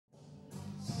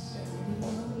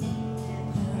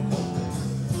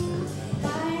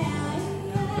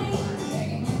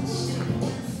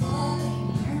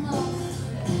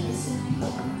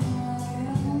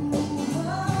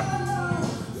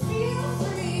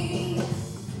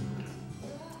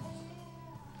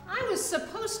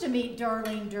supposed to meet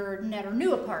Darlene Durden at her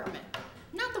new apartment.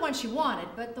 Not the one she wanted,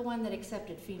 but the one that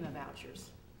accepted FEMA vouchers.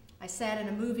 I sat in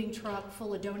a moving truck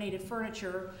full of donated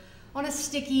furniture on a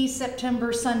sticky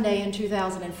September Sunday in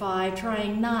 2005,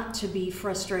 trying not to be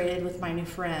frustrated with my new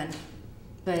friend.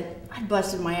 But I'd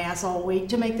busted my ass all week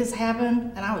to make this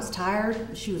happen, and I was tired,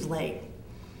 and she was late.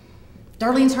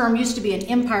 Darlene's home used to be in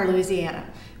Empire, Louisiana,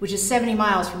 which is 70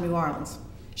 miles from New Orleans.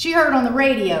 She heard on the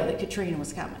radio that Katrina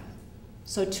was coming.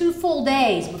 So 2 full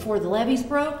days before the levees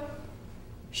broke,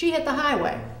 she hit the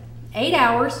highway. 8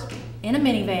 hours in a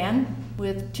minivan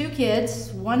with 2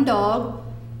 kids, 1 dog,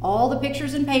 all the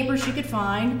pictures and papers she could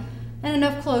find, and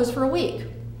enough clothes for a week.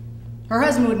 Her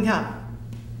husband wouldn't come.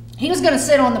 He was going to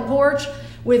sit on the porch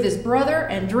with his brother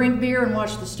and drink beer and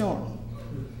watch the storm.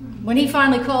 When he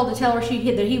finally called to tell her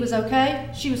that he was okay,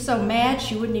 she was so mad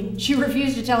she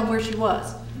refused to tell him where she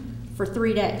was for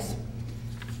 3 days.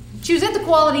 She was at the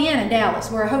Quality Inn in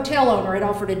Dallas, where a hotel owner had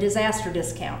offered a disaster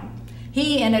discount.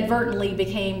 He inadvertently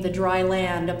became the dry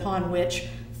land upon which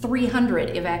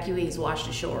 300 evacuees washed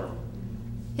ashore.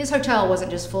 His hotel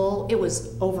wasn't just full, it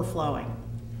was overflowing.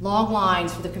 Long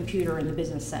lines for the computer in the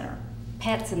business center,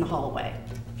 pets in the hallway,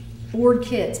 bored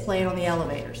kids playing on the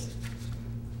elevators.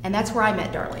 And that's where I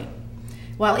met Darlene,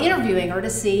 while interviewing her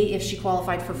to see if she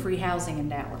qualified for free housing in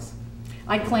Dallas.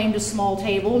 I claimed a small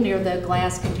table near the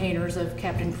glass containers of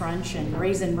Captain Crunch and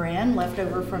Raisin Bran left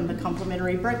over from the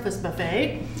complimentary breakfast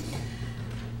buffet.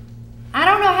 I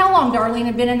don't know how long Darlene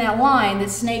had been in that line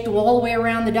that snaked all the way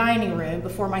around the dining room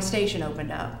before my station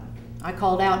opened up. I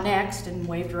called out next and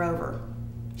waved her over.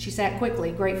 She sat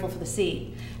quickly, grateful for the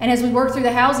seat. And as we worked through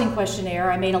the housing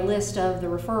questionnaire, I made a list of the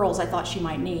referrals I thought she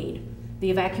might need.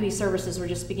 The evacuee services were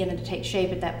just beginning to take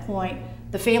shape at that point.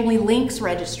 The Family Links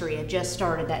registry had just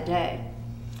started that day.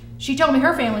 She told me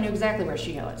her family knew exactly where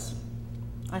she was.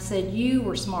 I said, "You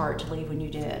were smart to leave when you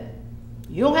did."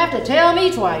 "You don't have to tell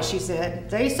me twice," she said.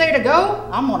 "If they say to go,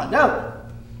 I'm gonna go."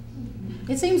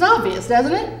 It seems obvious,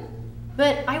 doesn't it?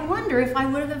 But I wonder if I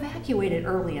would have evacuated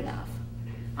early enough.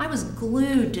 I was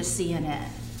glued to CNN.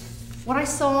 What I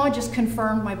saw just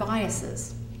confirmed my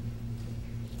biases.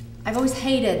 I've always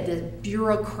hated the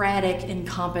bureaucratic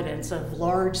incompetence of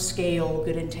large-scale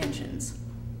good intentions.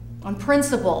 On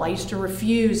principle, I used to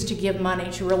refuse to give money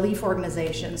to relief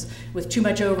organizations with too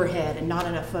much overhead and not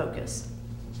enough focus.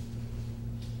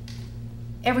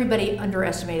 Everybody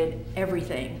underestimated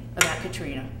everything about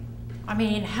Katrina. I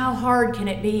mean, how hard can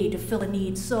it be to fill a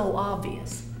need so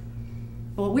obvious?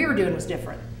 But what we were doing was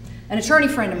different. An attorney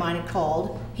friend of mine had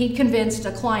called. He'd convinced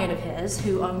a client of his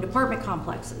who owned apartment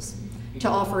complexes to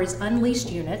offer his unleased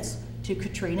units to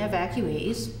Katrina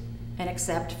evacuees and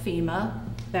accept FEMA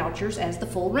vouchers as the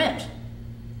full rent.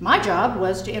 My job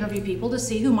was to interview people to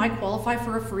see who might qualify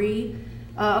for a free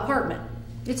apartment.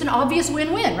 It's an obvious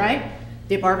win-win, right?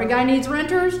 The apartment guy needs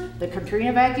renters, the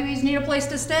Katrina evacuees need a place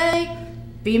to stay,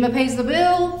 FEMA pays the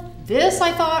bill. This,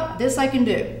 I thought, this I can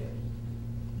do.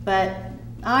 But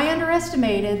I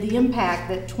underestimated the impact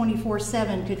that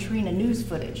 24/7 Katrina news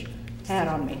footage had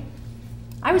on me.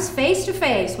 I was face to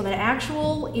face with an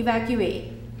actual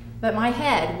evacuee, but my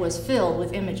head was filled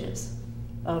with images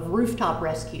of rooftop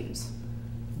rescues,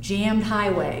 jammed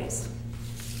highways,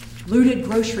 looted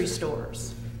grocery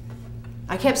stores.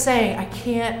 I kept saying, I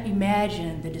can't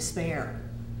imagine the despair.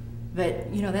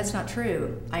 But, you know, that's not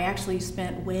true. I actually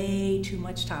spent way too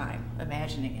much time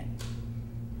imagining it.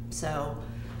 So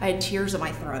I had tears in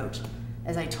my throat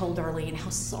as I told Darlene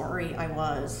how sorry I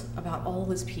was about all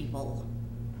those people,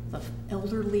 the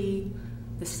elderly,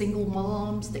 the single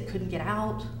moms that couldn't get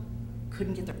out,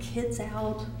 couldn't get their kids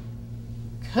out.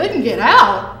 Couldn't get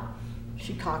out?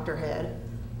 She cocked her head.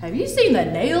 Have you seen the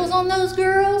nails on those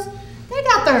girls? They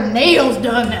got their nails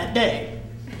done that day.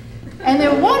 And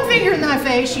then one finger in my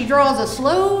face, she draws a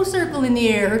slow circle in the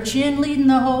air, her chin leading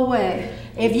the whole way.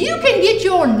 If you can get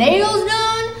your nails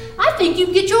done, I think you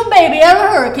can get your baby out of a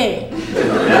hurricane.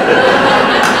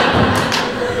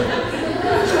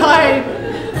 I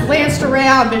glanced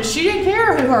around, but she didn't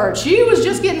care who heard. She was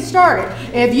just getting started.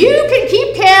 If you can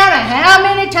keep count of how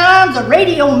many times the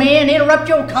radio man interrupt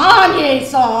your Kanye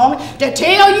song to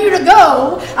tell you to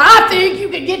go, I think you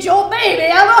can get your baby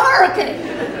out of a hurricane.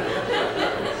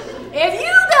 If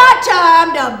you got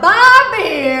time to buy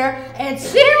beer and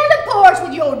sit on the porch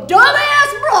with your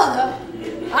dumbass brother,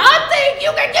 I think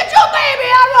you can get your baby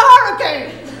out of a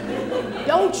hurricane.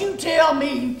 Don't you tell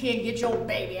me you can't get your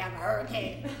baby out of a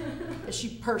hurricane. As she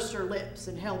pursed her lips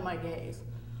and held my gaze.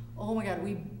 Oh my God,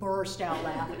 we burst out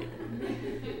laughing.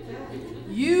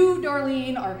 You,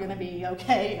 Darlene, are gonna be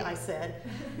okay, I said,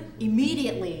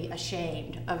 immediately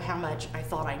ashamed of how much I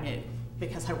thought I knew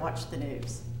because I watched the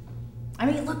news. I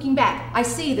mean, looking back, I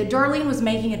see that Darlene was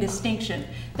making a distinction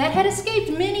that had escaped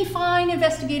many fine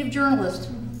investigative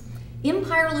journalists.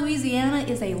 Empire, Louisiana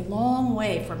is a long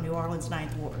way from New Orleans'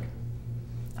 9th Ward.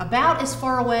 About as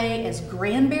far away as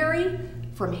Granbury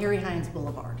from Harry Hines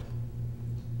Boulevard.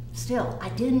 Still, I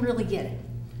didn't really get it.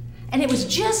 And it was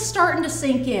just starting to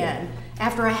sink in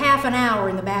after a half an hour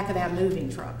in the back of that moving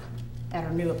truck at her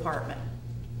new apartment.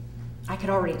 I could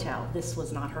already tell this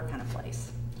was not her kind of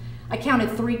place. I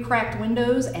counted 3 cracked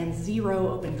windows and 0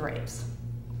 open drapes.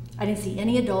 I didn't see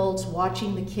any adults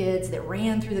watching the kids that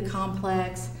ran through the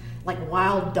complex like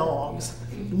wild dogs,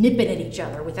 nipping at each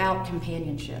other without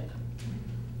companionship.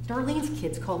 Darlene's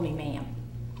kids called me ma'am.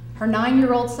 Her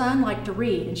 9-year-old son liked to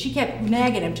read, and she kept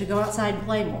nagging him to go outside and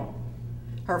play more.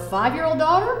 Her 5-year-old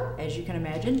daughter, as you can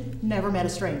imagine, never met a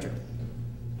stranger.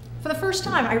 For the first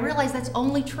time, I realized that's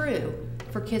only true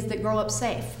for kids that grow up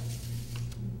safe.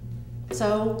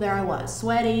 So there I was,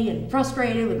 sweaty and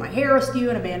frustrated with my hair askew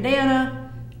and a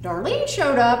bandana. Darlene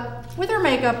showed up with her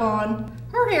makeup on,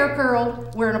 her hair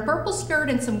curled, wearing a purple skirt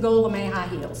and some gold lame high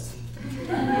heels.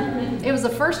 It was the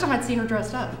first time I'd seen her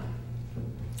dressed up.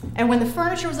 And when the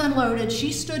furniture was unloaded,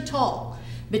 she stood tall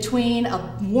between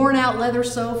a worn-out leather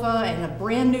sofa and a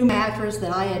brand new mattress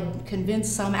that I had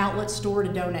convinced some outlet store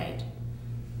to donate.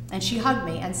 And she hugged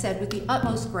me and said with the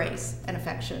utmost grace and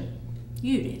affection,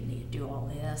 "You didn't need to do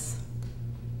all this."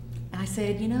 And I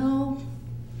said, you know,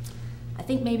 I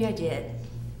think maybe I did.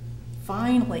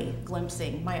 Finally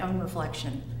glimpsing my own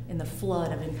reflection in the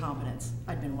flood of incompetence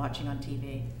I'd been watching on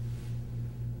TV.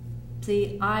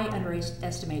 See, I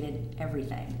underestimated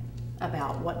everything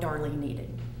about what Darlene needed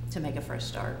to make a fresh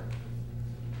start.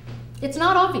 It's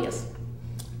not obvious.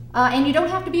 And you don't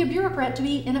have to be a bureaucrat to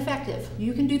be ineffective.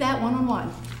 You can do that one-on-one.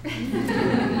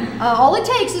 All it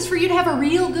takes is for you to have a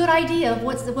real good idea of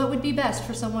what would be best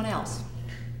for someone else.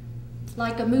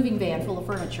 Like a moving van full of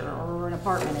furniture or an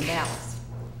apartment in Dallas.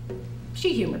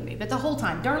 She humored me, but the whole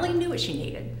time, Darlene knew what she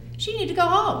needed. She needed to go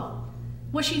home.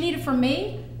 What she needed from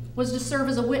me was to serve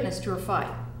as a witness to her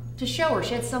fight, to show her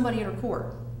she had somebody in her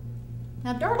court.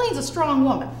 Now, Darlene's a strong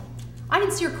woman. I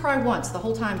didn't see her cry once the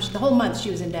whole month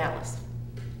she was in Dallas.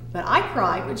 But I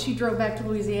cried when she drove back to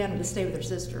Louisiana to stay with her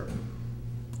sister.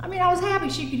 I mean, I was happy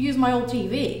she could use my old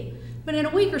TV, but in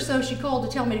a week or so she called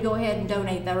to tell me to go ahead and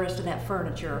donate the rest of that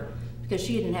furniture because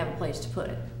she didn't have a place to put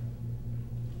it.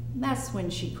 And that's when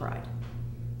she cried.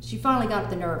 She finally got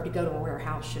the nerve to go to where her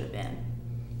house should have been.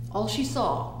 All she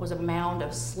saw was a mound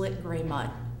of slick gray mud.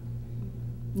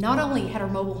 Not only had her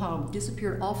mobile home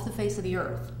disappeared off the face of the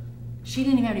earth, she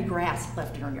didn't even have any grass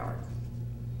left in her yard.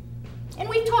 And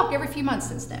we've talked every few months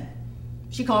since then.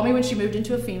 She called me when she moved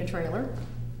into a FEMA trailer,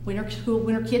 when her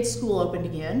kids' school opened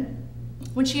again,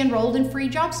 when she enrolled in free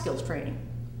job skills training,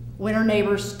 when her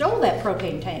neighbor stole that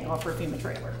propane tank off her FEMA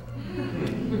trailer.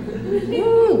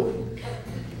 Woo.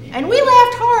 And we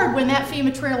laughed hard when that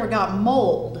FEMA trailer got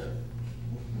mold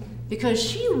because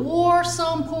she wore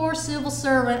some poor civil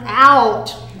servant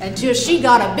out until she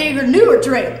got a bigger, newer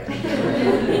trailer.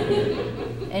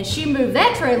 And she moved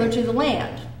that trailer to the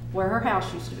land where her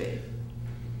house used to be.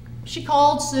 She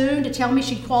called soon to tell me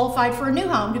she qualified for a new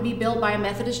home to be built by a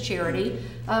Methodist charity,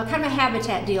 kind of a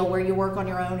habitat deal where you work on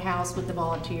your own house with the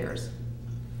volunteers.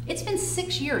 It's been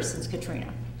 6 years since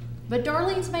Katrina, but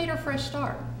Darlene's made her fresh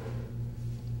start.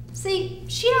 See,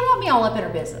 she don't want me all up in her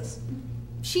business.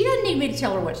 She doesn't need me to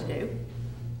tell her what to do.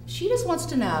 She just wants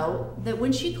to know that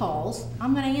when she calls,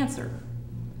 I'm going to answer.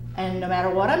 And no matter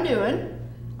what I'm doing,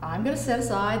 I'm going to set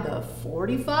aside the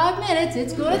 45 minutes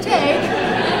it's going to take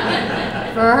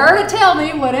for her to tell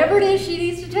me whatever it is she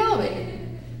needs to tell me.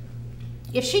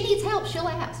 If she needs help, she'll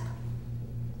ask.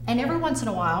 And every once in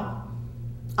a while,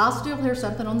 I'll still hear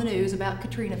something on the news about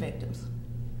Katrina victims.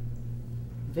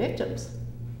 Victims?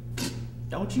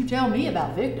 Don't you tell me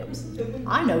about victims.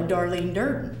 I know Darlene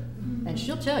Durden, and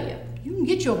she'll tell you, you can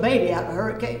get your baby out of a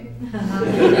hurricane.